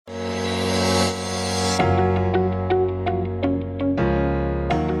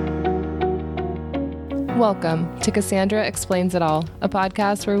Welcome to Cassandra Explains It All, a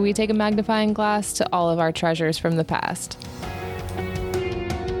podcast where we take a magnifying glass to all of our treasures from the past.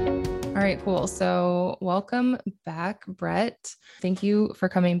 All right, cool. So welcome back, Brett. Thank you for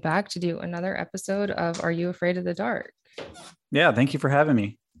coming back to do another episode of Are You Afraid of the Dark? Yeah, thank you for having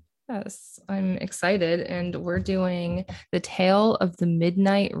me. Yes, I'm excited. And we're doing The Tale of the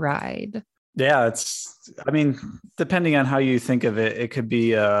Midnight Ride. Yeah, depending on how you think of it, it could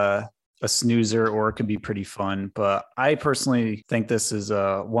be a snoozer or it could be pretty fun. But I personally think this is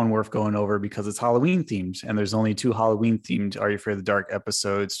one worth going over because it's Halloween themed, and there's only 2 Halloween themed Are You Afraid of the Dark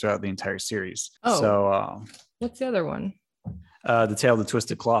episodes throughout the entire series. Oh, so what's the other one? The Tale of the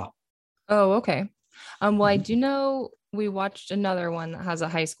Twisted Claw. Oh, okay. Well, I do know we watched another one that has a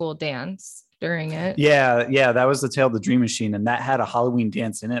high school dance during it. Yeah, that was The Tale of the Dream Machine, and that had a Halloween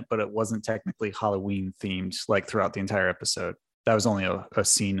dance in it, but it wasn't technically Halloween themed like throughout the entire episode. That was only a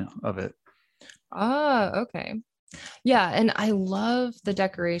scene of it. Ah, okay. Yeah, and I love the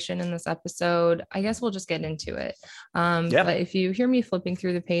decoration in this episode. I guess we'll just get into it. But if you hear me flipping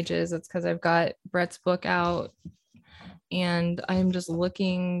through the pages, it's because I've got Brett's book out and I'm just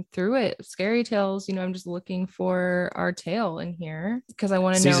looking through it. Scary Tales, I'm just looking for our tale in here because I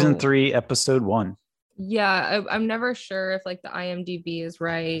want to know. Season 3, episode 1. Yeah, I'm never sure if like the IMDb is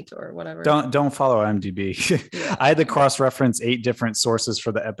right or whatever. Don't follow IMDb. Yeah. I had to cross-reference 8 different sources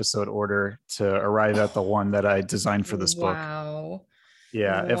for the episode order to arrive at the one that I designed for this book. Wow.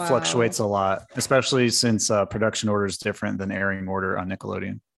 Yeah, it fluctuates a lot, especially since production order is different than airing order on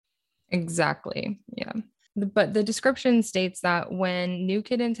Nickelodeon. Exactly. Yeah. But the description states that when new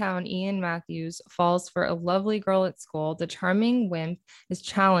kid in town, Ian Matthews, falls for a lovely girl at school, the charming wimp is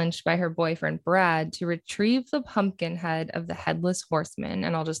challenged by her boyfriend, Brad, to retrieve the pumpkin head of the Headless Horseman.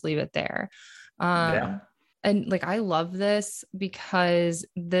 And I'll just leave it there. And like, I love this because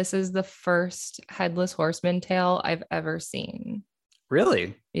this is the first Headless Horseman tale I've ever seen.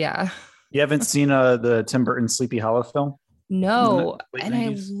 Really? Yeah. You haven't seen the Tim Burton Sleepy Hollow film? No, and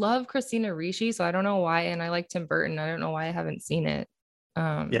 90s? I love Christina Ricci, so I don't know why, and I like Tim Burton. I don't know why I haven't seen it.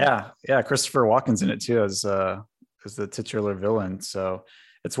 Yeah, Christopher Walken's in it too as the titular villain. So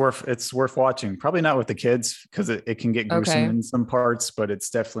it's worth watching. Probably not with the kids because it can get gruesome in some parts, but it's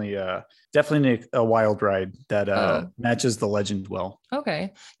definitely a wild ride that matches the legend well.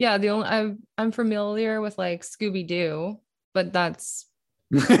 Okay, yeah. I'm familiar with like Scooby-Doo, but that's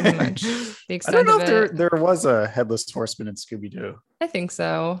pretty much the extent I don't know of if there was a Headless Horseman in Scooby-Doo. I think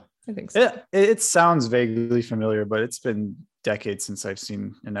so. It sounds vaguely familiar, but it's been decades since I've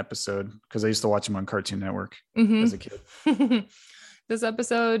seen an episode because I used to watch them on Cartoon Network as a kid. This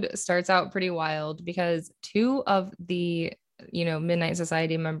episode starts out pretty wild because 2 of the Midnight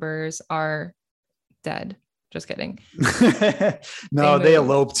Society members are dead. Just kidding. No, they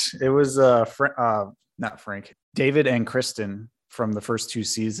eloped. It was not Frank, David and Kristen. From the first 2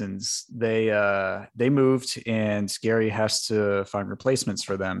 seasons, they moved, and Gary has to find replacements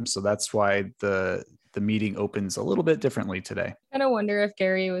for them. So that's why the meeting opens a little bit differently today. I kind of wonder if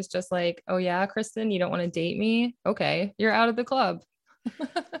Gary was just like, "Oh yeah, Kristen, you don't want to date me? Okay, you're out of the club."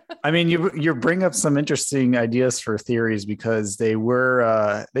 I mean, you bring up some interesting ideas for theories because they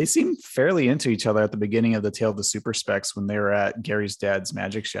seemed fairly into each other at the beginning of the Tale of the Super Specs when they were at Gary's dad's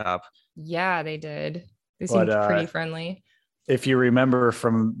magic shop. Yeah, they did. They seemed pretty friendly. If you remember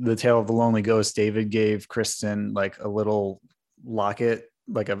from the Tale of the Lonely Ghost, David gave Kristen like a little locket,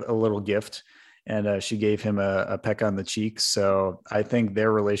 like a little gift, and she gave him a peck on the cheek. So I think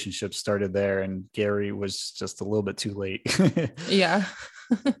their relationship started there, and Gary was just a little bit too late. Yeah.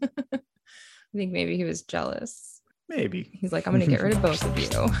 I think maybe he was jealous. Maybe. He's like, I'm going to get rid of both of you.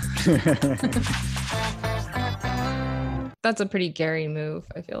 That's a pretty Gary move,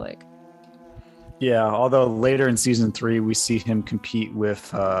 I feel like. Yeah, although later in season 3, we see him compete with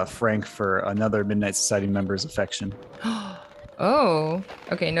Frank for another Midnight Society member's affection. Oh,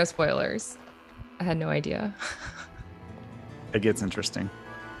 okay. No spoilers. I had no idea. It gets interesting.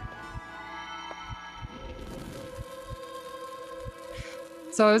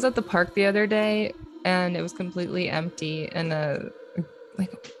 So I was at the park the other day and it was completely empty, and a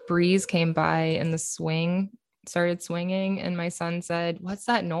breeze came by and the swing started swinging, and my son said, "What's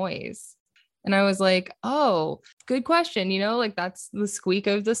that noise?" And I was like, "Oh, good question." Like that's the squeak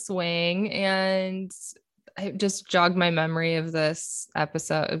of the swing. And it just jogged my memory of this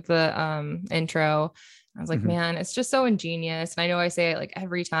episode of the intro. I was like, man, it's just so ingenious. And I know I say it like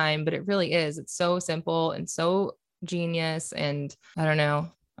every time, but it really is. It's so simple and so genius. And I don't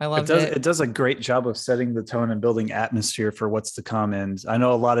know. I loved it. It does a great job of setting the tone and building atmosphere for what's to come. And I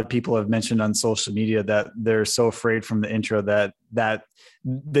know a lot of people have mentioned on social media that they're so afraid from the intro that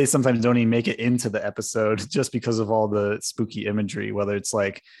they sometimes don't even make it into the episode just because of all the spooky imagery, whether it's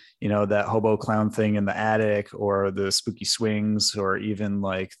like, you know, that hobo clown thing in the attic or the spooky swings, or even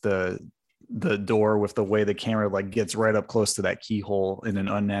like the door with the way the camera like gets right up close to that keyhole in an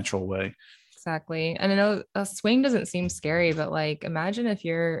unnatural way. Exactly. And I know a swing doesn't seem scary, but like imagine if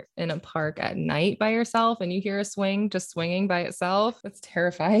you're in a park at night by yourself and you hear a swing just swinging by itself. That's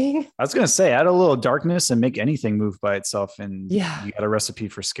terrifying. I was going to say, add a little darkness and make anything move by itself. And yeah, you got a recipe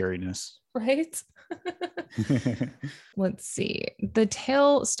for scariness. Right. Let's see. The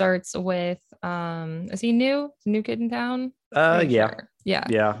tale starts with is he new? New kid in town? Yeah. Sure. Yeah.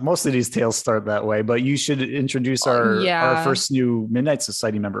 Yeah. Most of these tales start that way, but you should introduce our first new Midnight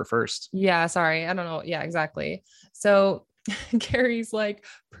Society member first. Yeah, sorry. I don't know. Yeah, exactly. So Gary's like,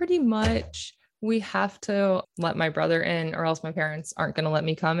 pretty much we have to let my brother in or else my parents aren't going to let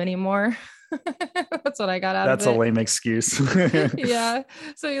me come anymore. That's what I got out of it. That's a lame excuse. Yeah.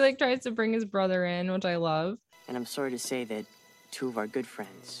 So he like tries to bring his brother in, which I love. And I'm sorry to say that 2 of our good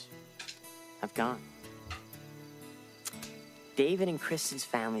friends have gone. David and Kristen's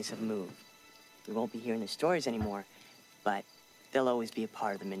families have moved. We won't be hearing their stories anymore, but they'll always be a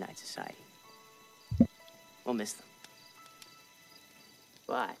part of the Midnight Society. We'll miss them.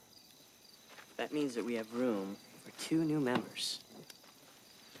 But that means that we have room for 2 new members.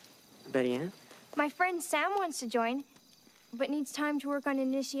 Betty Ann? My friend Sam wants to join, but needs time to work on an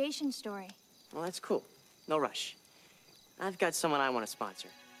initiation story. Well, that's cool. No rush. I've got someone I want to sponsor,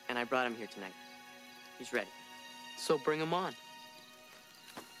 and I brought him here tonight. He's ready. So bring him on.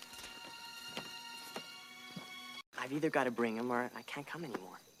 I've either got to bring him or I can't come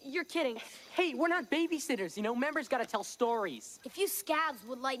anymore. You're kidding. Hey, we're not babysitters, you know? Members gotta tell stories. If you scabs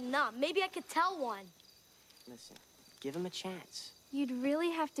would lighten up, maybe I could tell one. Listen, give him a chance. You'd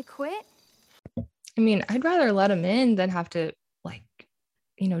really have to quit? I mean, I'd rather let him in than have to like,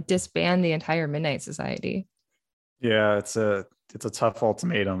 you know, disband the entire Midnight Society. Yeah, it's a tough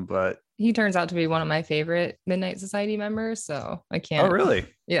ultimatum, but he turns out to be one of my favorite Midnight Society members, so I can't. Oh, really?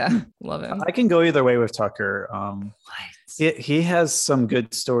 Yeah, love him. I can go either way with Tucker. He has some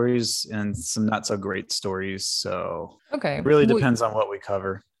good stories and some not so great stories, so okay, it really depends on what we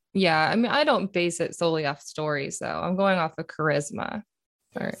cover. Yeah, I mean, I don't base it solely off stories, though. I'm going off of charisma.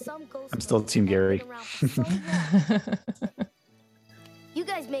 All right. I'm still Team Gary. You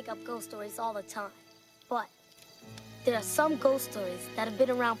guys make up ghost stories all the time, but there are some ghost stories that have been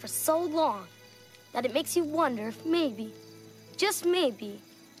around for so long that it makes you wonder if maybe, just maybe,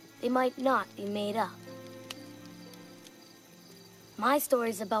 they might not be made up. My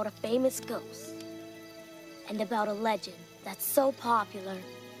story's about a famous ghost and about a legend that's so popular,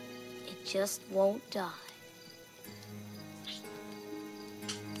 it just won't die.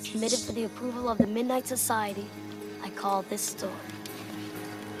 Submitted for the approval of the Midnight Society, I call this story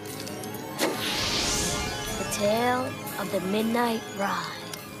The Tale of the Midnight Ride.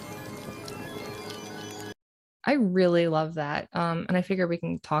 I really love that. And I figure we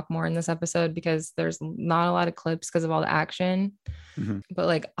can talk more in this episode because there's not a lot of clips because of all the action. Mm-hmm. But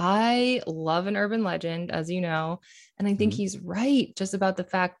like, I love an urban legend, as you know, and I think he's right just about the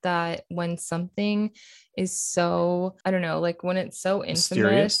fact that when something is so, I don't know, like when it's so infamous,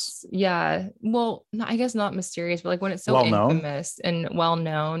 mysterious? Yeah, well, I guess not mysterious, but like when it's so infamous and well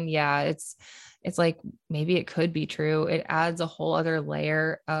known, yeah, it's like maybe it could be true. It adds a whole other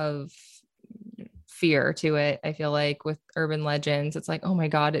layer of fear to it. I feel like with urban legends, it's like, oh my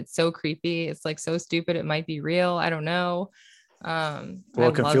God, it's so creepy. It's like so stupid. It might be real. I don't know. Well,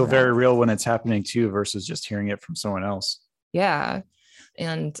 it can feel very real when it's happening too, versus just hearing it from someone else. Yeah.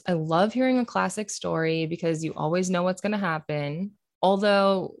 And I love hearing a classic story because you always know what's going to happen.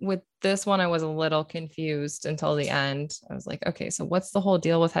 Although with this one, I was a little confused until the end. I was like, okay, so what's the whole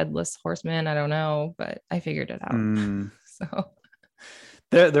deal with Headless Horseman? I don't know, but I figured it out. So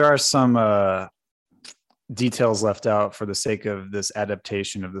there are some details left out for the sake of this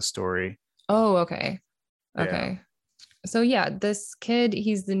adaptation of the story. Oh, okay. Okay. Yeah. So yeah, this kid,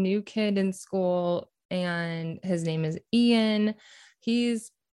 he's the new kid in school and his name is Ian. He's,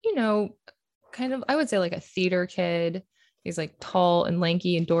 you know, kind of, I would say like a theater kid. He's like tall and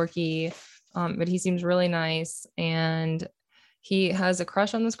lanky and dorky, but he seems really nice. And he has a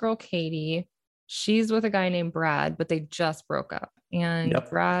crush on this girl, Katie. She's with a guy named Brad, but they just broke up. And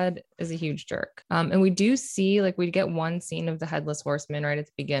Brad is a huge jerk. And we do see, like, we get one scene of the Headless Horseman right at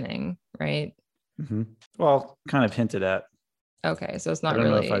the beginning, right? Mm-hmm. Well, kind of hinted at. Okay, so it's not really.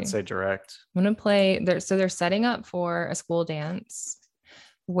 I don't know if I'd say direct. I'm gonna play there. So they're setting up for a school dance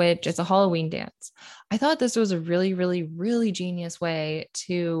which is a Halloween dance. I thought this was a really, really, really genius way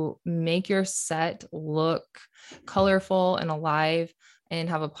to make your set look colorful and alive and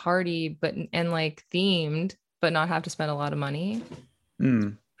have a party, but and like themed, but not have to spend a lot of money.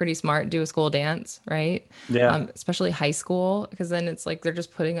 Pretty smart. Do a school dance, right? Yeah. Especially high school, because then it's like they're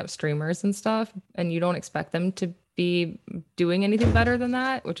just putting up streamers and stuff, and you don't expect them to be doing anything better than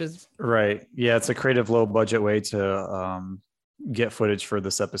that, which is right. Yeah, it's a creative, low budget way to get footage for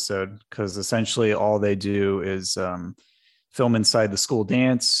this episode, because essentially all they do is film inside the school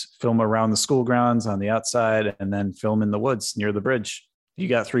dance, film around the school grounds on the outside, and then film in the woods near the bridge. You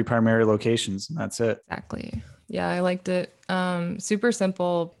got 3 primary locations, and that's it. Exactly. Yeah, I liked it. Super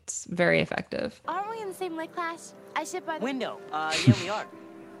simple. It's very effective. Aren't we in the same lit class? I sit by the Window. Yeah, we are.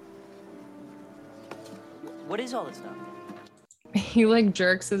 What is all this stuff? He like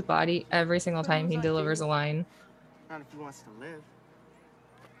jerks his body every single time he delivers a line. Not if he wants to live.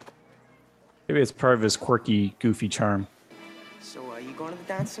 Maybe it's part of his quirky, goofy charm. So, you going to the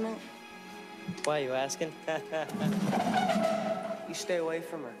dance tonight? Why are you asking? You stay away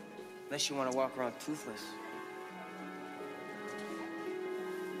from her, unless you want to walk around toothless.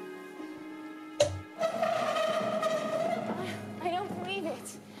 I don't believe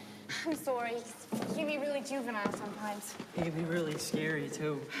it. I'm sorry. You can be really juvenile sometimes. It can be really scary,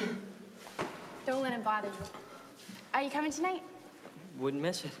 too. Don't let it bother you. Are you coming tonight? Wouldn't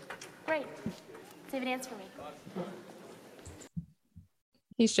miss it. Great. Save a dance for me.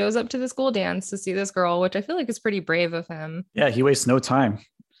 He shows up to the school dance to see this girl, which I feel like is pretty brave of him. Yeah, he wastes no time.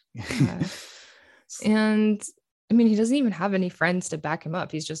 And I mean, he doesn't even have any friends to back him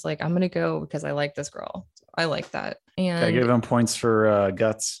up. He's just like, I'm going to go because I like this girl. I like that. And I give him points for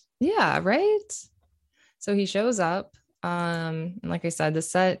guts. yeah, right. So he shows up. And like I said, the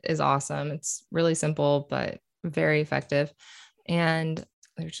set is awesome. It's really simple, but very effective. And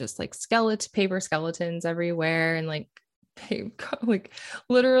there's just like paper skeletons everywhere, and like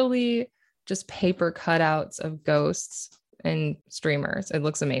literally just paper cutouts of ghosts and streamers. It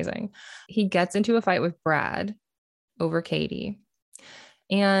looks amazing. He gets into a fight with Brad over Katie.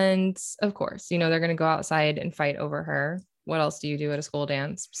 And of course, they're going to go outside and fight over her. What else do you do at a school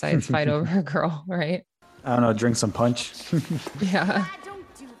dance besides fight over a girl, right? I don't know, drink some punch. Yeah. Brad, don't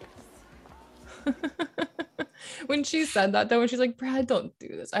do this. When she said that, though, when she's like, Brad, don't do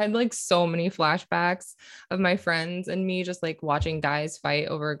this, I had like so many flashbacks of my friends and me just like watching guys fight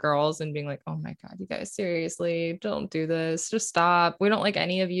over girls and being like, oh my God, you guys, seriously, don't do this. Just stop. We don't like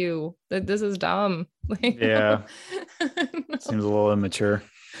any of you. This is dumb. Yeah. Seems a little immature.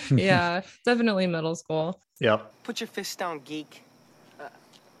 Yeah, definitely middle school. Yep. Put your fist down, geek.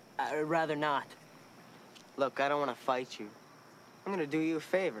 I'd rather not. Look, I don't want to fight you. I'm gonna do you a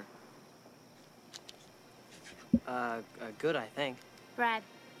favor. Good, I think. Brad,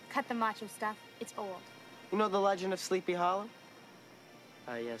 cut the macho stuff. It's old. You know the legend of Sleepy Hollow?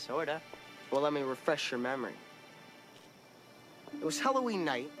 Yeah, sorta. Well, let me refresh your memory. It was Halloween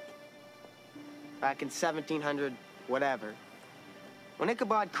night, back in 1700 whatever, when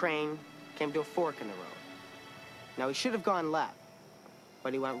Ichabod Crane came to a fork in the road. Now, he should have gone left,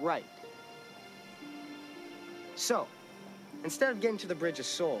 but he went right. So, instead of getting to the Bridge of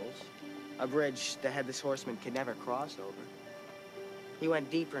Souls, a bridge the Headless Horseman could never cross over, he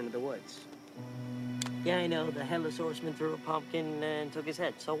went deeper into the woods. Yeah, I know. The Headless Horseman threw a pumpkin and took his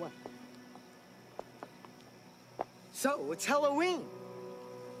head. So what? So, it's Halloween.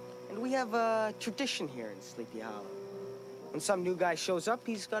 And we have a tradition here in Sleepy Hollow. When some new guy shows up,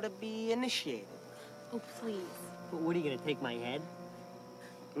 he's got to be initiated. Oh, please. What, are you going to take my head?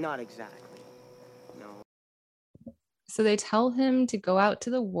 Not exactly. No. So they tell him to go out to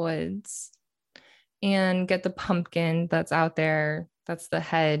the woods and get the pumpkin that's out there. That's the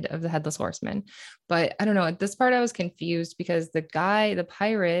head of the Headless Horseman. But I don't know, at this part I was confused because the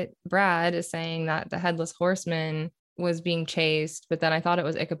pirate, Brad, is saying that the Headless Horseman was being chased, but then I thought it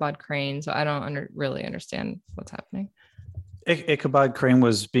was Ichabod Crane. So I don't really understand what's happening. Ichabod Crane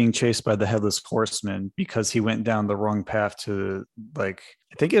was being chased by the Headless Horseman because he went down the wrong path to, like,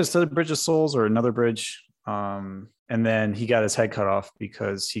 I think it was to the Bridge of Souls or another bridge. And then he got his head cut off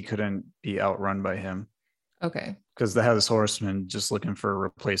because he couldn't be outrun by him. Okay. Because the Headless Horseman just looking for a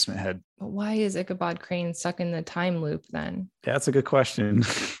replacement head. But why is Ichabod Crane stuck in the time loop then? That's a good question.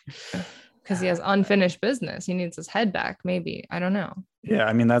 Because he has unfinished business. He needs his head back, maybe. I don't know. Yeah,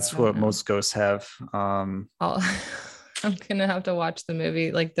 I mean, that's what most ghosts have. I'm gonna have to watch the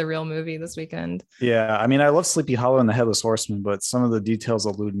movie, like the real movie, this weekend. Yeah, I mean, I love Sleepy Hollow and the Headless Horseman, but some of the details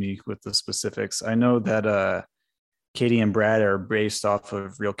elude me with the specifics. I know that Katie and Brad are based off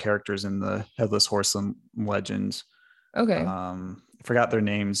of real characters in the Headless Horseman legends. Okay. Forgot their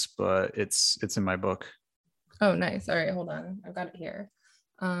names, but it's in my book. Oh, nice. All right, hold on. I've got it here.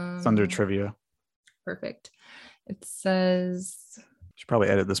 It's under trivia. Perfect. It says. Should probably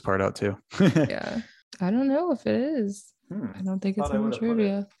edit this part out too. Yeah, I don't know if it is. I don't think it's in the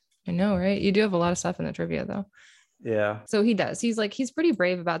trivia. I know, right? You do have a lot of stuff in the trivia though. Yeah. So he does. He's pretty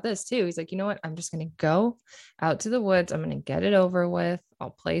brave about this too. He's like, you know what? I'm just going to go out to the woods. I'm going to get it over with. I'll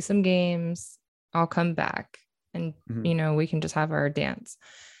play some games. I'll come back and, we can just have our dance.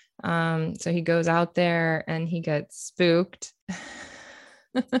 So he goes out there and he gets spooked.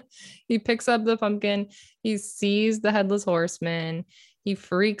 He picks up the pumpkin. He sees the headless horseman. He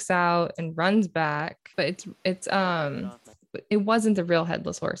freaks out and runs back, but it wasn't the real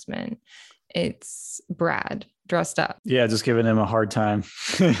headless horseman. It's Brad dressed up. Yeah, just giving him a hard time.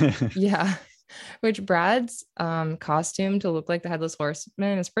 Yeah, which Brad's costume to look like the headless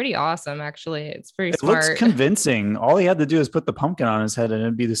horseman is pretty awesome. Actually, it's pretty smart. It looks convincing. All he had to do is put the pumpkin on his head and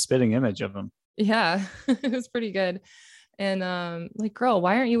it'd be the spitting image of him. Yeah, it was pretty good. And girl,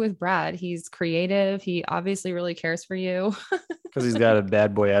 why aren't you with Brad? He's creative. He obviously really cares for you. Because he's got a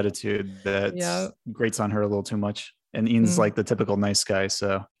bad boy attitude that grates on her a little too much. And Ian's like the typical nice guy,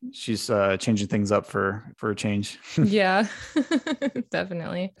 so she's changing things up for a change. Yeah,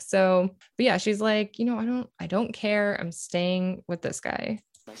 definitely. So, but yeah, she's like, I don't care. I'm staying with this guy.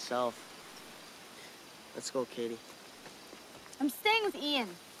 Myself. Let's go, Katie. I'm staying with Ian.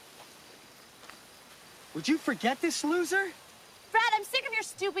 Would you forget this loser? Brad, I'm sick of your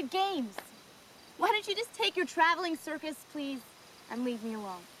stupid games. Why don't you just take your traveling circus, please, and leave me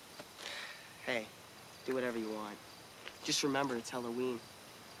alone? Hey, do whatever you want. Just remember, it's Halloween.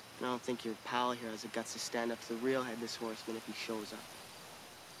 And I don't think your pal here has the guts to stand up to the real headless horseman if he shows up.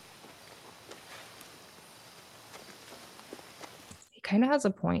 He kind of has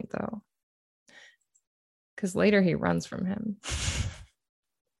a point, though. Because later he runs from him.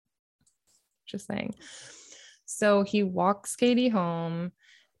 Just saying. So he walks Katie home,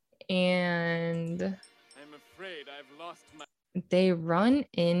 and I'm afraid I've lost my... They run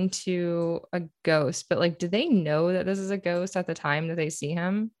into a ghost, but do they know that this is a ghost at the time that they see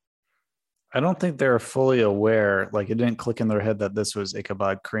him? I don't think they're fully aware. It didn't click in their head that this was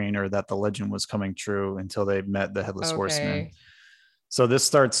Ichabod Crane or that the legend was coming true until they met the Headless Horseman. So this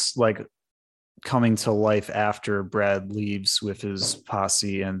starts coming to life after Brad leaves with his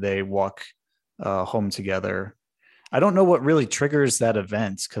posse and they walk home together. I don't know what really triggers that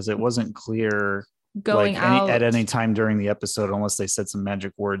event because it wasn't clear going out at any time during the episode unless they said some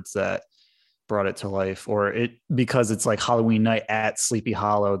magic words that brought it to life, or because it's Halloween night at Sleepy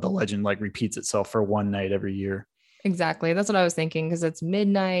Hollow, the legend repeats itself for one night every year. Exactly, that's what I was thinking, because it's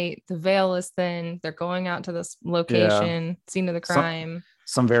midnight, the veil is thin, they're going out to this location, scene of the crime,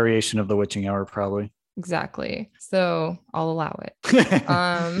 some variation of the witching hour probably. Exactly, so I'll allow it.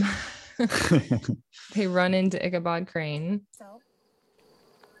 They run into Ichabod Crane. So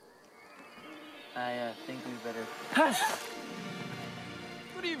I think we better...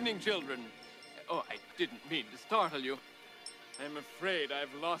 Good evening, children. Oh, I didn't mean to startle you. I'm afraid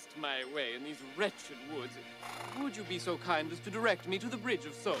I've lost my way in these wretched woods. Would you be so kind as to direct me to the Bridge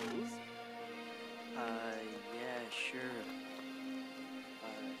of Souls? Yeah, sure.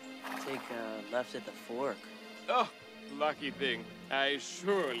 Take a left at the fork. Oh, lucky thing. I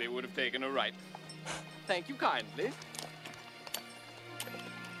surely would have taken a right. Thank you kindly.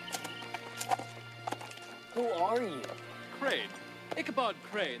 Who are you? Crane. Ichabod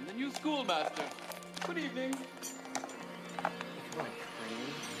Crane, the new schoolmaster. Good evening. Ichabod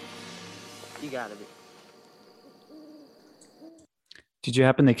Crane? You gotta be. Did you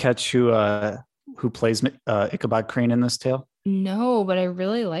happen to catch who plays Ichabod Crane in this tale? No, but I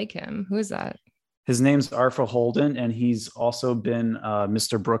really like him. Who is that? His name's Arthur Holden, and he's also been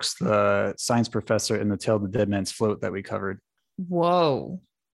Mr. Brooks, the science professor in the Tale of the Dead Man's Float that we covered. Whoa.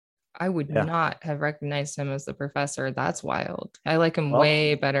 I would not have recognized him as the professor. That's wild. I like him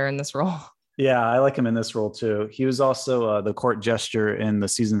way better in this role. Yeah, I like him in this role too. He was also the court jester in the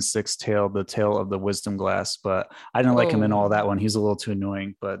season 6 tale, the Tale of the Wisdom Glass, but I didn't like him in all that one. He's a little too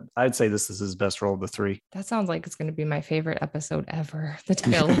annoying, but I'd say this is his best role of the 3. That sounds like it's going to be my favorite episode ever. The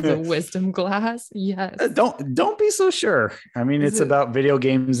Tale of the Wisdom Glass. Yes. Don't be so sure. I mean, it's about video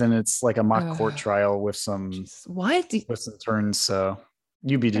games and it's like a mock court trial with some twists and turns. So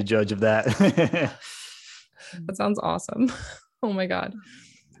you be the judge of that. That sounds awesome. Oh my God.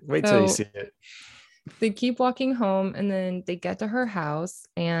 Wait till you see it. They keep walking home and then they get to her house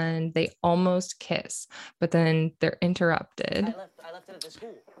and they almost kiss, but then they're interrupted. I left it at the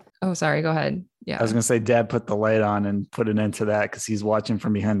school. Oh, sorry. Go ahead. Yeah. I was going to say Dad put the light on and put an end to that because he's watching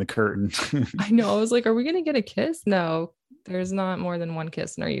from behind the curtain. I know. I was like, are we going to get a kiss? No. There's not more than one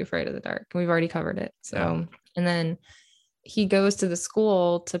kiss in Are You Afraid of the Dark? We've already covered it. So, and then he goes to the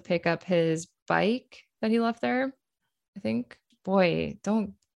school to pick up his bike that he left there. I think, boy,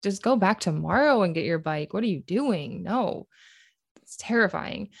 don't just go back tomorrow and get your bike. What are you doing? No, it's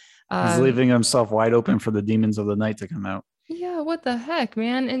terrifying. He's leaving himself wide open for the demons of the night to come out. Yeah, what the heck,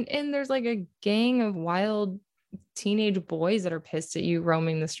 man? And there's like a gang of wild teenage boys that are pissed at you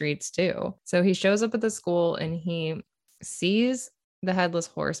roaming the streets too. So he shows up at the school and he sees the Headless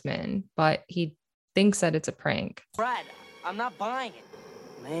Horseman, but he thinks that it's a prank. Brad, I'm not buying it.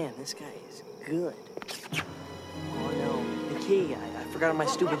 Man, this guy is good. Oh no, the key. I forgot on my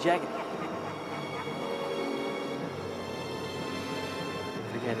stupid jacket.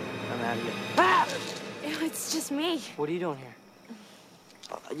 Forget it. I'm out of here. Ah! It's just me. What are you doing here?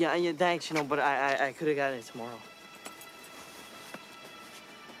 Yeah, thanks, but I could have gotten it tomorrow.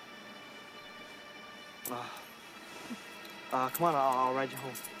 Come on, I'll ride you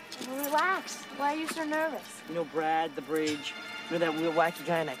home. Relax. Why are you so nervous? Brad, the bridge, that weird wacky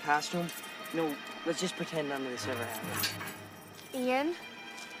guy in that costume. Let's just pretend none of this ever happened. Ian?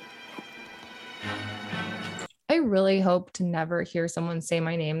 I really hope to never hear someone say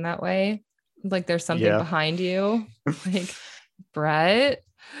my name that way. Like there's something behind you. Like, Brett.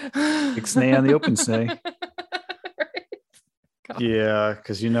 Ixnay on the open snay. Yeah,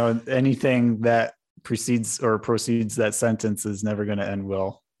 because anything that precedes or proceeds that sentence is never going to end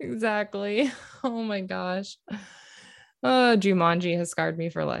well. Exactly. Oh my gosh. Jumanji has scarred me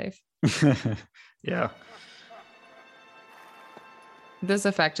for life. Yeah. This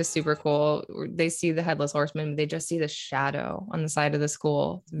effect is super cool. They see the Headless Horseman, they just see the shadow on the side of the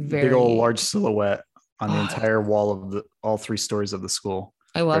school. Big old large silhouette on the entire wall of all 3 stories of the school.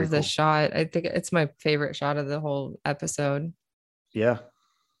 I love this shot. I think it's my favorite shot of the whole episode. Yeah.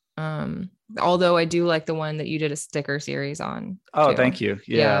 Although I do like the one that you did a sticker series on. Oh, too. Thank you.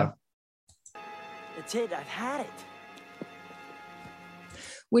 Yeah. That's it. I've had it.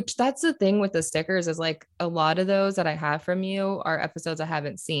 Which that's the thing with the stickers is like a lot of those that I have from you are episodes I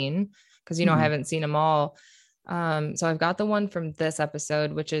haven't seen because, I haven't seen them all. So I've got the one from this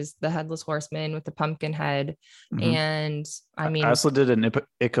episode, which is the Headless Horseman with the pumpkin head. Mm-hmm. And I also did an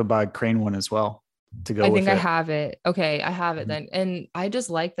Ichabod Crane one as well to go with it. I think I have it. Okay. I have it then. And I just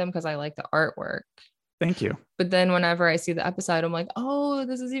like them because I like the artwork. Thank you. But then whenever I see the episode, I'm like, oh,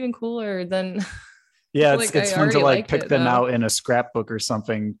 this is even cooler than... Yeah, it's fun to pick them out in a scrapbook or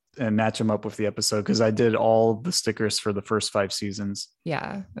something and match them up with the episode because I did all the stickers for the first 5 seasons.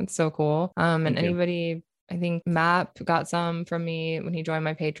 Yeah, it's so cool. And anybody, I think Map got some from me when he joined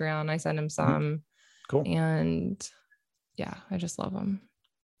my Patreon. I sent him some. Cool. And yeah, I just love them.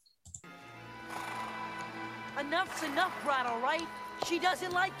 Enough's enough, Brad, all right? She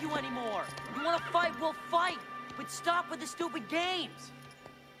doesn't like you anymore. You want to fight, we'll fight. But stop with the stupid games.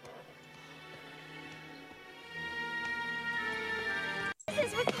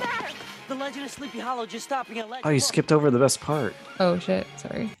 What's the matter? The Legend of Sleepy Hollow just stopping at Legend. Oh, you skipped over the best part. Oh, shit.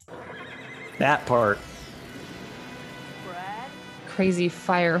 Sorry. That part. Brad? Crazy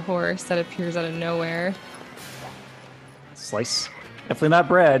fire horse that appears out of nowhere. Slice. Definitely not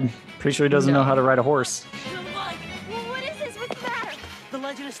Brad. Pretty sure he doesn't know how to ride a horse. What is this? What's the matter? The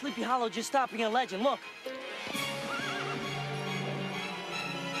Legend of Sleepy Hollow just stopping at Legend. Look.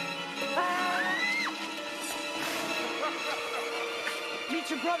 Meet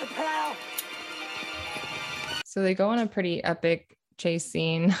your brother, pal. So they go on a pretty epic chase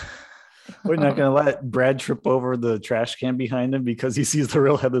scene. We're not going to let Brad trip over the trash can behind him because he sees the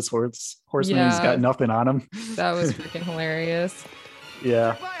real Headless Horseman. Yeah. He's got nothing on him. That was freaking hilarious.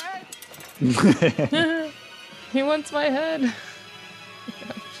 Yeah. He wants my head.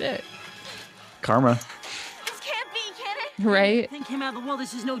 Oh, shit. Karma. This can't be, can it? Right? Thing came out of the wall.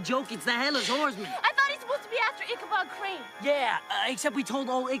 This is no joke. It's the Headless Horseman. I thought he's supposed to be after Ichabod Crane. Yeah, except we told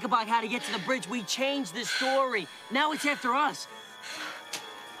old Ichabod how to get to the bridge. We changed the story. Now it's after us.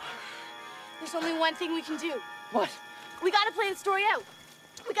 There's only one thing we can do. What? We gotta play the story out.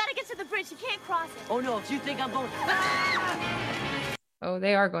 We gotta get to the bridge. You can't cross it. Oh, no, if you think I'm going... Oh,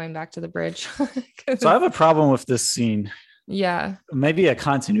 they are going back to the bridge. So I have a problem with this scene. Yeah. Maybe a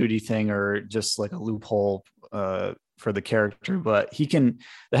continuity thing or just like a loophole for the character, but the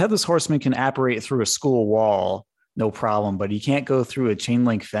Headless Horseman can apparate through a school wall, no problem, but he can't go through a chain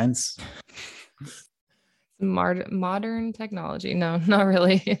link fence. Modern technology. No, not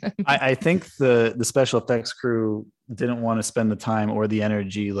really. I think the special effects crew didn't want to spend the time or the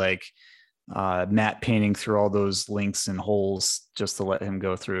energy matte painting through all those links and holes just to let him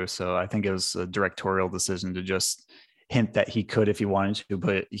go through. So I think it was a directorial decision to just hint that he could if he wanted to,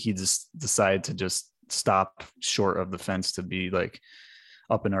 but he just decided to just stop short of the fence to be like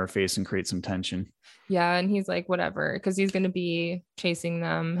up in our face and create some tension. Yeah, and he's like, whatever, because he's going to be chasing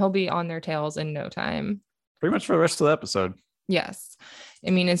them. He'll be on their tails in no time. Pretty much for the rest of the episode. Yes. I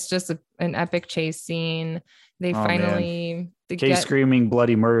mean, it's just an epic chase scene. They finally screaming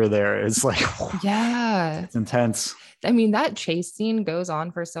bloody murder there. It's like, yeah, it's intense. I mean, that chase scene goes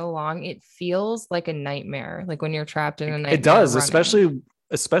on for so long. It feels like a nightmare. Like when you're trapped in a nightmare. It does, running.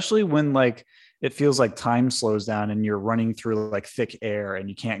 especially when like it feels like time slows down and you're running through like thick air and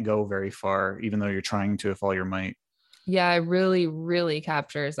you can't go very far, even though you're trying to with all your might. Yeah, it really, really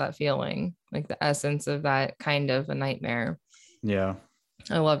captures that feeling, like the essence of that kind of a nightmare. Yeah.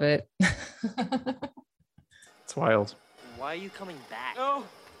 I love it. It's wild. Why are you coming back? Oh,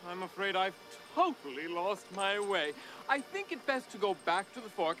 I'm afraid I've totally lost my way. I think it best to go back to the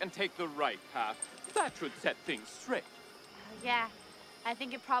fork and take the right path. That should set things straight. Yeah, I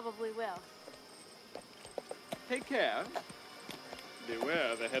think it probably will. Take care.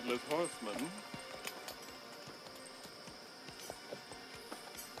 Beware the headless horseman.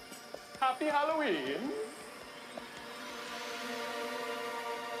 Happy Halloween!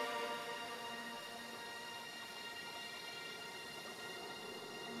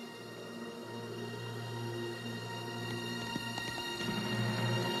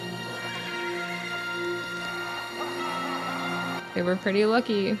 They were pretty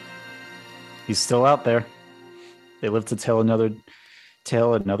lucky. He's still out there. They live to tell another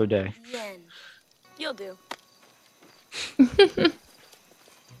day. Yen, you'll do.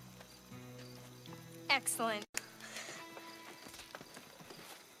 Excellent.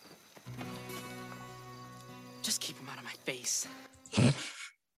 Just keep him out of my face.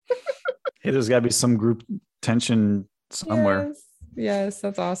 Hey, there's got to be some group tension somewhere. Yes,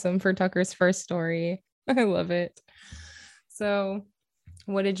 that's awesome for Tucker's first story. I love it. So,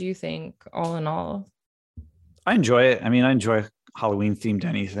 what did you think all in all? I enjoy it. I mean, I enjoy Halloween themed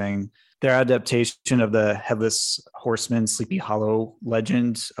anything. Their adaptation of the Headless Horseman, Sleepy Hollow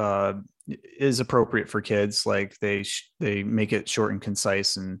legend is appropriate for kids. Like they make it short and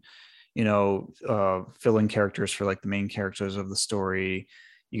concise, and fill in characters for like the main characters of the story.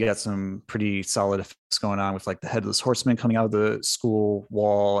 You got some pretty solid effects going on with like the Headless Horseman coming out of the school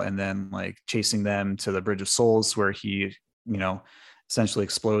wall and then like chasing them to the Bridge of Souls, where he, essentially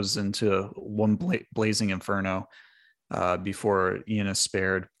explodes into one blazing inferno before Ian is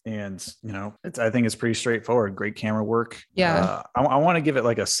spared. And, I think it's pretty straightforward. Great camera work. Yeah. I want to give it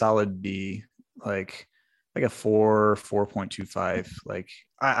like a solid B, like a 4.25. Like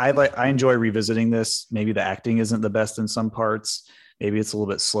I enjoy revisiting this. Maybe the acting isn't the best in some parts. Maybe it's a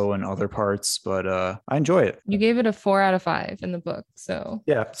little bit slow in other parts, but I enjoy it. You gave it a 4 out of 5 in the book. So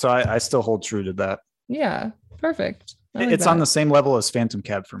yeah. So I still hold true to that. Yeah. Perfect. It's on the same level as Phantom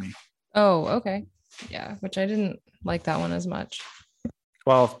Cab for me. Oh, okay. Yeah. Which I didn't like that one as much.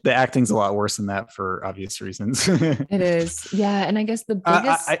 Well, the acting's a lot worse than that for obvious reasons. It is. Yeah. And I guess the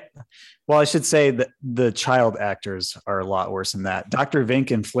biggest. I should say that the child actors are a lot worse than that. Dr.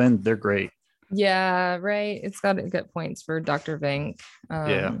 Vink and Flynn, they're great. Yeah, right. It's got to get points for Dr. Vink.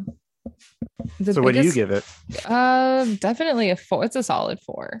 Yeah. So what do you give it? Definitely a 4. It's a solid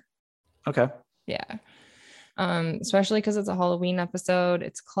 4. Okay. Yeah. Especially because it's a Halloween episode.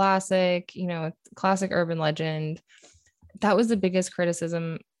 It's classic, it's classic urban legend. That was the biggest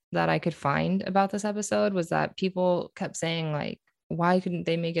criticism that I could find about this episode, was that people kept saying like, why couldn't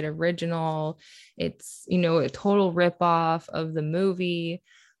they make it original? It's, a total ripoff of the movie.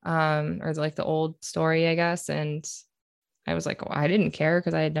 Or like the old story, I guess. And I was like, I didn't care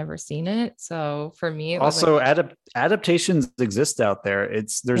because I had never seen it. So for me, it also was adaptations exist out there.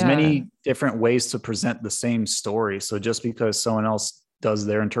 There's many different ways to present the same story. So just because someone else does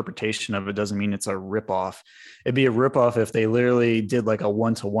their interpretation of it doesn't mean it's a ripoff. It'd be a ripoff if they literally did like a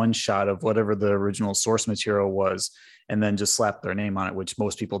 1-to-1 shot of whatever the original source material was and then just slapped their name on it, which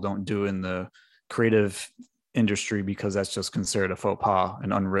most people don't do in the creative industry because that's just considered a faux pas,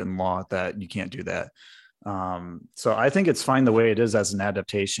 an unwritten law that you can't do that. So I think it's fine the way it is as an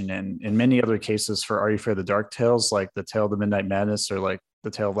adaptation. And in many other cases for Are You Afraid of the Dark tales, like the Tale of the Midnight Madness or like the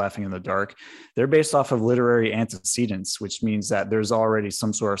Tale of Laughing in the Dark, they're based off of literary antecedents, which means that there's already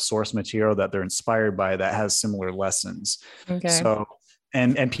some sort of source material that they're inspired by that has similar lessons. okay. So,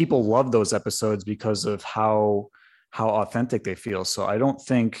 and people love those episodes because of how authentic they feel. So I don't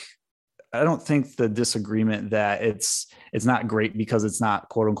think the disagreement that it's not great because it's not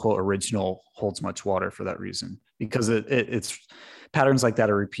quote unquote original holds much water for that reason, because it's patterns like that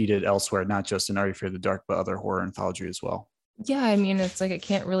are repeated elsewhere, not just in Are You Afraid of the Dark, but other horror anthology as well. Yeah. I mean, it's like, it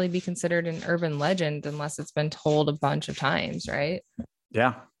can't really be considered an urban legend unless it's been told a bunch of times. Right.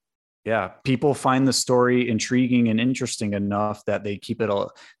 Yeah. Yeah, people find the story intriguing and interesting enough that they keep it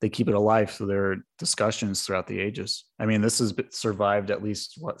alive through their discussions throughout the ages. I mean, this has survived at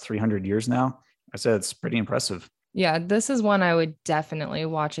least 300 years now. I said it's pretty impressive. Yeah, this is one I would definitely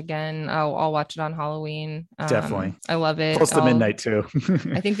watch again. I'll watch it on Halloween. Definitely. I love it. Close to midnight too.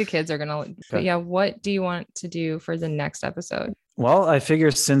 I think the kids are gonna. But yeah, what do you want to do for the next episode? Well, I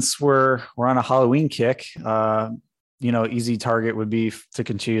figure since we're on a Halloween kick, easy target would be to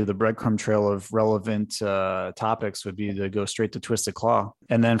continue the breadcrumb trail of relevant topics would be to go straight to Twisted Claw.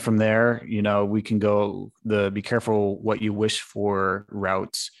 And then from there, we can go the be careful what you wish for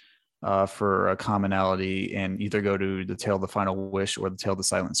route for a commonality and either go to the Tale of the Final Wish or the Tale of the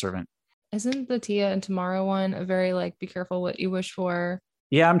Silent Servant. Isn't the Tia and Tomorrow one a very be careful what you wish for?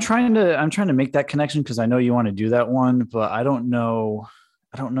 Yeah, I'm trying to make that connection because I know you want to do that one, but I don't know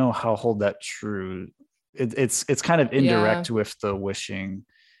how hold that true. It's kind of indirect with the wishing.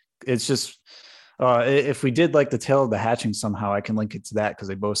 It's just if we did the Tale of the Hatching somehow, I can link it to that because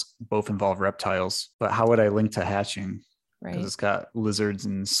they both involve reptiles. But how would I link to Hatching? Right, because it's got lizards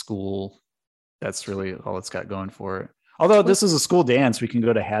in school. That's really all it's got going for it. Although this is a school dance, we can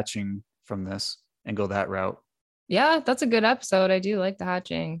go to Hatching from this and go that route. Yeah, that's a good episode. I do like the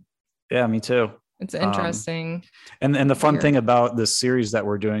Hatching. Yeah, me too. It's interesting. And the fun thing about this series that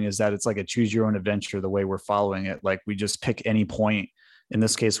we're doing is that it's like a choose your own adventure the way we're following it. We just pick any point. In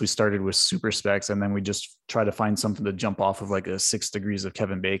this case, we started with super specs and then we just try to find something to jump off of a 6 degrees of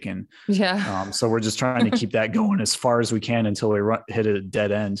Kevin Bacon. Yeah. So we're just trying to keep that going as far as we can until we hit a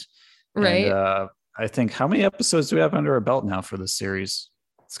dead end. Right. And, I think how many episodes do we have under our belt now for this series?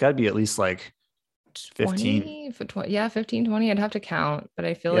 It's got to be at least 15. 15, 20. I'd have to count, but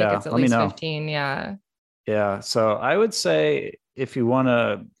I feel like it's at least 15. Yeah. Yeah. So I would say if you want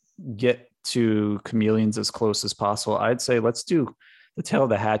to get to Chameleons as close as possible, I'd say let's do the Tale of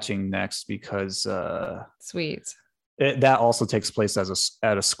the Hatching next because sweet. That also takes place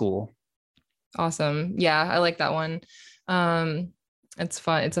at a school. Awesome. Yeah, I like that one. It's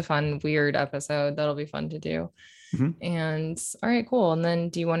fun. It's a fun, weird episode. That'll be fun to do. Mm-hmm. And all right, cool. And then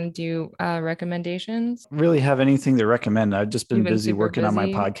do you want to do recommendations? Really have anything to recommend? I've just been busy working on my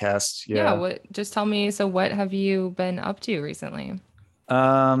podcast. Yeah. Just tell me. So what have you been up to recently?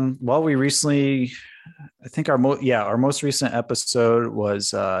 Well, we recently, I think our most recent episode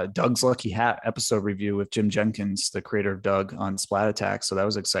was Doug's Lucky Hat episode review with Jim Jenkins, the creator of Doug on Splat Attack. So that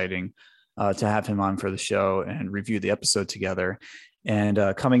was exciting to have him on for the show and review the episode together. And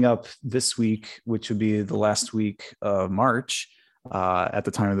coming up this week, which would be the last week of March, at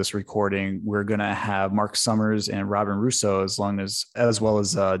the time of this recording, we're going to have Mark Summers and Robin Russo, as well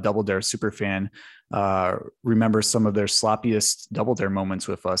as Double Dare superfan, remember some of their sloppiest Double Dare moments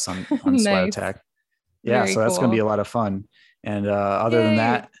with us on nice. Splat Attack. Yeah, very so that's going to be a lot of fun. And other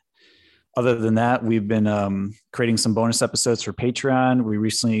than that, we've been creating some bonus episodes for Patreon. We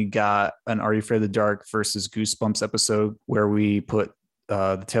recently got an Are You Afraid of the Dark versus Goosebumps episode where we put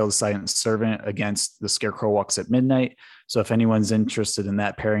the Tale of the Silent Servant against The Scarecrow Walks at Midnight. So if anyone's interested in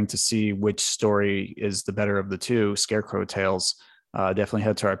that pairing to see which story is the better of the two Scarecrow tales, definitely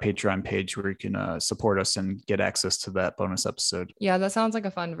head to our Patreon page where you can support us and get access to that bonus episode. Yeah, that sounds like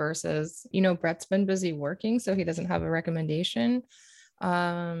a fun versus. Brett's been busy working, so he doesn't have a recommendation.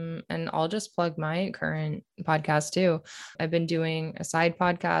 And I'll just plug my current podcast too. I've been doing a side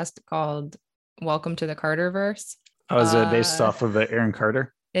podcast called Welcome to the Carterverse. Oh, is it based off of Aaron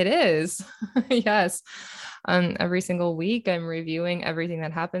Carter? It is. Yes. Every single week I'm reviewing everything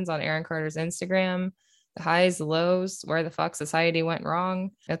that happens on Aaron Carter's Instagram, the highs, the lows, where the fuck society went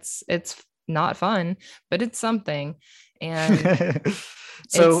wrong. It's not fun, but it's something. And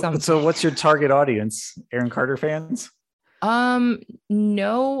so what's your target audience? Aaron Carter fans?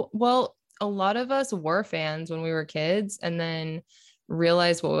 No. Well, a lot of us were fans when we were kids and then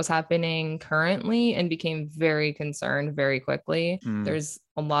realized what was happening currently and became very concerned very quickly. There's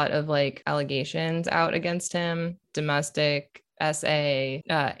a lot of allegations out against him, domestic, SA,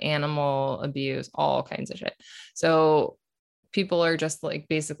 animal abuse, all kinds of shit. So people are just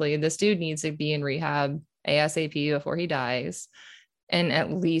basically, this dude needs to be in rehab ASAP before he dies. And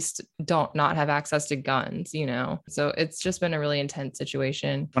at least not have access to guns, So it's just been a really intense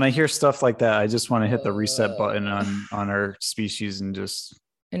situation. When I hear stuff like that, I just want to hit the reset button on our species and just.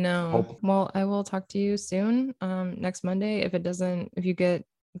 I know. Hope. Well, I will talk to you soon. Next Monday. If you get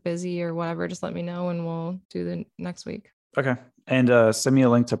busy or whatever, just let me know and we'll do the next week. Okay. And send me a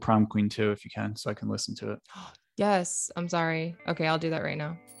link to Prom Queen too, if you can, so I can listen to it. Yes. I'm sorry. Okay. I'll do that right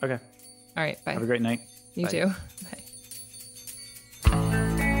now. Okay. All right. Bye. Have a great night. You too. Bye.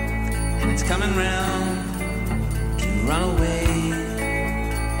 It's coming round to run away,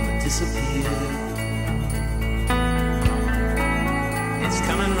 but to disappear. It's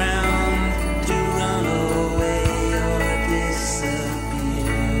coming round to run away or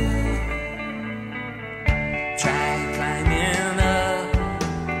disappear. Try climbing up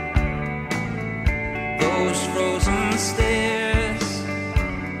those frozen stairs.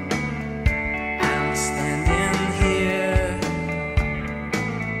 I'm standing here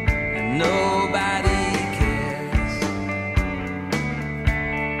and nobody cares.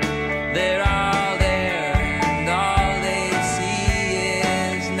 They're all there and all they see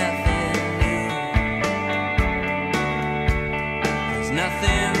is nothing new. There's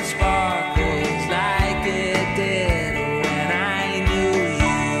nothing sparkles like it did when I knew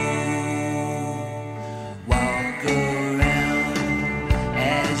you. Walk around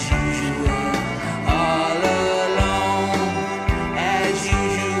as usual, all alone as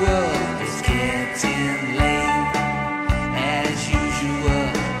usual. It's getting late as usual.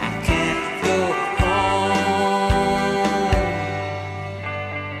 I can't go home.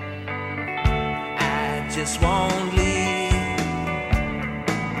 I just won't leave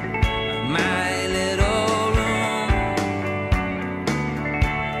my little room.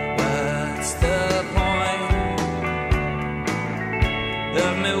 What's the point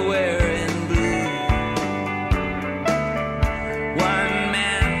of me wearing blue? One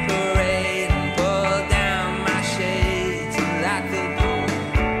man parade and pull down my shades and lock the door.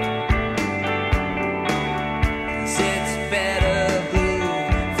 'Cause it's better blue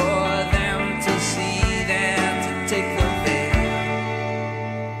for them to see than to take the veil.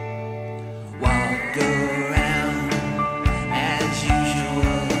 Walk around as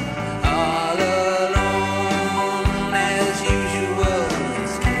usual, all alone as usual.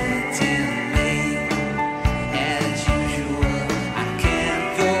 It's getting late as usual. I can't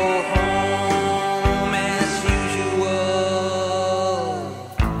go home as usual.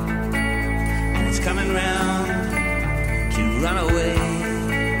 And it's coming round to run away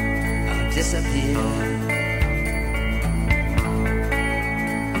or disappear.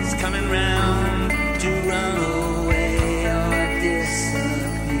 It's coming round to run away or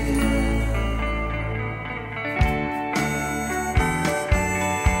disappear.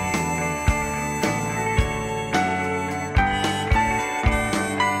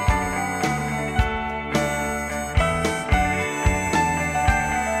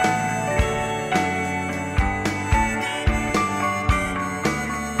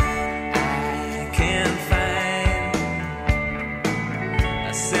 I can't find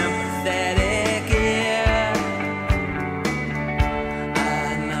a sympathetic ear.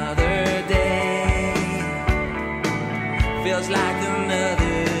 Another day feels like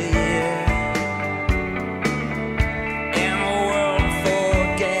another year. In a world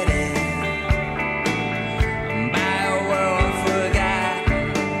forgetting, by a world forgotten.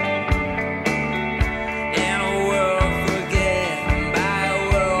 In a world forgetting, by a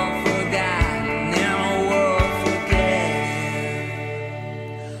world forgotten. In a world forgetting.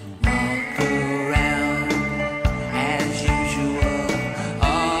 Walk around as usual,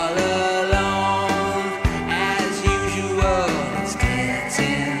 all alone as usual. It's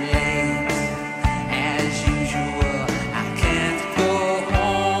getting late as usual. I can't go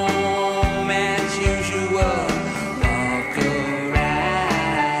home as usual. Walk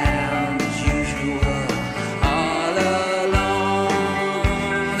around as usual, all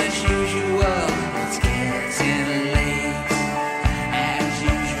alone as usual. It's getting late as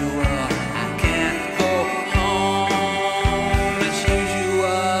usual. I can't go home as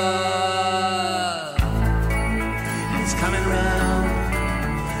usual. It's coming round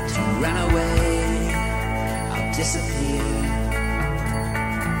to run away or disappear.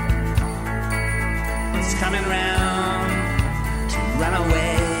 It's coming round to run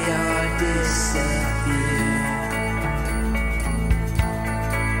away or disappear.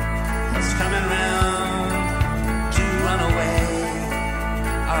 It's coming round to run away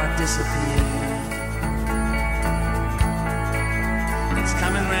or disappear. It's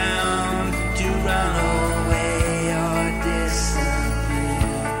coming round to run away or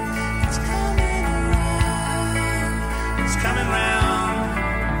disappear. It's coming around. It's coming round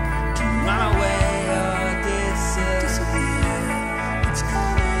to run away or disappear. It's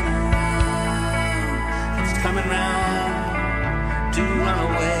coming around. It's coming round to run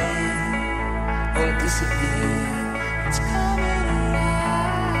away or disappear. It's coming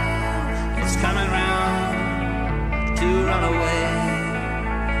around. It's coming round to run away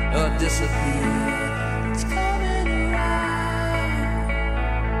or disappear.